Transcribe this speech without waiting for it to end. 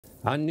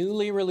A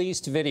newly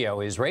released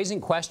video is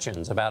raising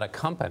questions about a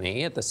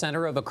company at the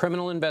center of a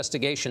criminal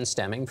investigation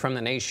stemming from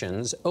the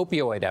nation's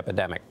opioid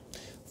epidemic.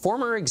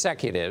 Former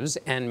executives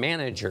and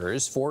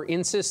managers for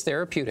Insys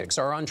Therapeutics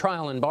are on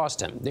trial in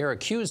Boston. They're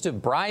accused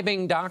of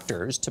bribing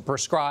doctors to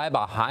prescribe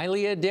a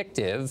highly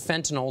addictive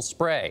fentanyl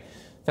spray.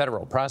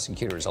 Federal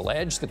prosecutors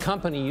allege the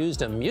company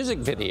used a music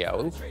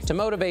video to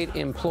motivate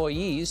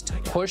employees to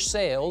push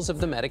sales of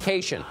the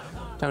medication.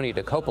 Tony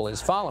Dokoupil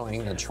is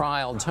following the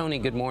trial. Tony,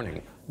 good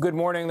morning. Good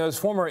morning. Those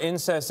former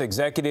Insys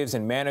executives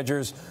and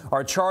managers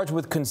are charged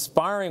with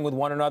conspiring with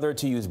one another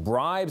to use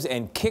bribes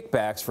and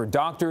kickbacks for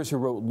doctors who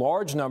wrote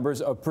large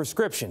numbers of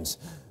prescriptions.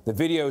 The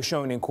video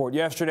shown in court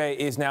yesterday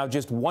is now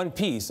just one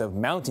piece of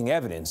mounting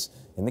evidence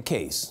in the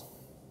case.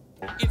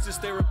 Insys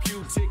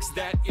Therapeutics,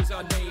 that is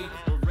our name.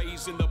 We're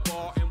raising the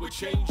bar and we're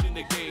changing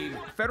the game.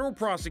 Federal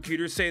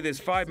prosecutors say this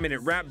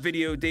 5-minute rap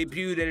video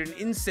debuted at an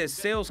Insys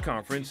sales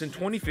conference in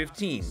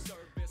 2015.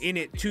 In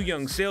it, two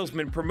young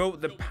salesmen promote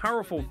the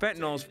powerful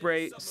fentanyl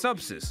spray,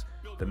 Subsys.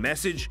 The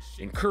message: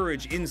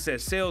 encourage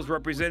Insys sales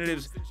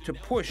representatives to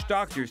push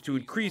doctors to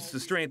increase the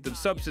strength of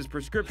Subsys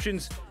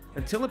prescriptions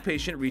until a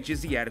patient reaches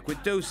the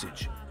adequate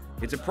dosage.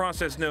 It's a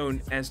process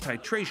known as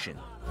titration.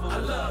 I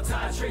love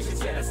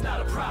titrations, yeah, that's not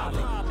a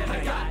problem. And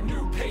I got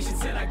new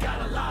patients and I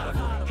got a lot of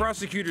them.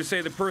 Prosecutors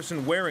say the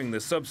person wearing the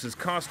Subsys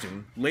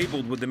costume,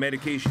 labeled with the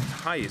medication's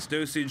highest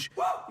dosage,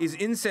 is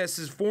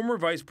Insys's former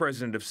vice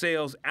president of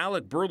sales,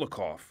 Alec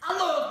Burlikoff. I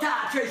love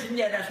titration,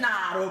 yeah, that's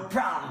not a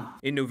problem.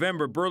 In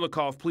November,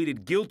 Burlikoff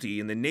pleaded guilty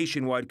in the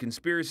nationwide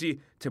conspiracy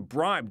to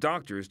bribe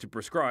doctors to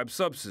prescribe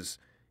Subsys.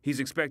 He's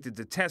expected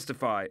to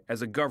testify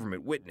as a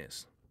government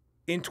witness.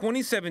 In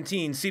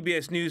 2017,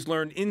 CBS News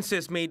learned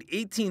Insys made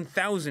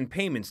 18,000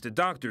 payments to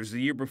doctors the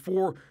year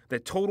before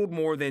that totaled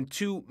more than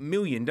 $2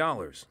 million.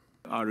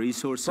 Our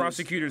resources.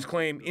 Prosecutors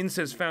claim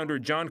Insys founder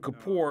John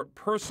Kapoor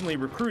personally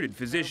recruited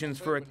physicians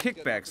for a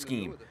kickback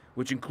scheme,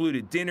 which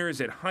included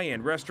dinners at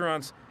high-end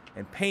restaurants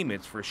and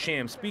payments for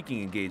sham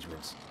speaking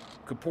engagements.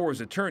 Kapoor's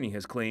attorney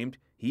has claimed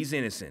he's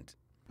innocent.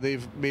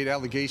 They've made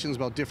allegations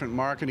about different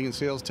marketing and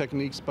sales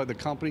techniques by the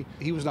company.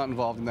 He was not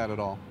involved in that at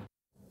all.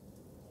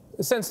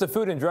 Since the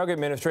Food and Drug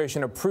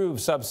Administration approved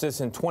Subsys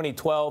in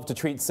 2012 to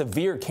treat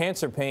severe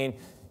cancer pain,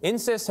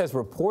 Insys has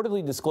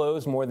reportedly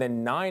disclosed more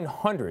than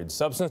 900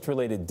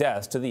 substance-related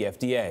deaths to the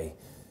FDA.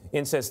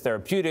 Insys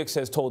Therapeutics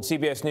has told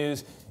CBS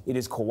News it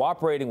is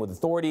cooperating with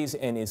authorities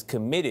and is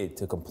committed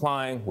to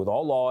complying with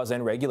all laws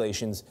and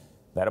regulations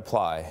that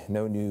apply.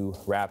 No new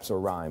raps or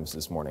rhymes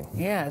this morning.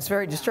 Yeah, it's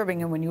very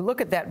disturbing. And when you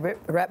look at that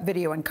rap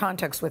video in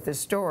context with this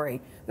story,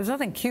 there's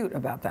nothing cute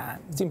about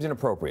that. It seems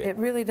inappropriate. It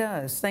really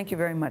does. Thank you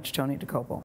very much, Tony Dokoupil.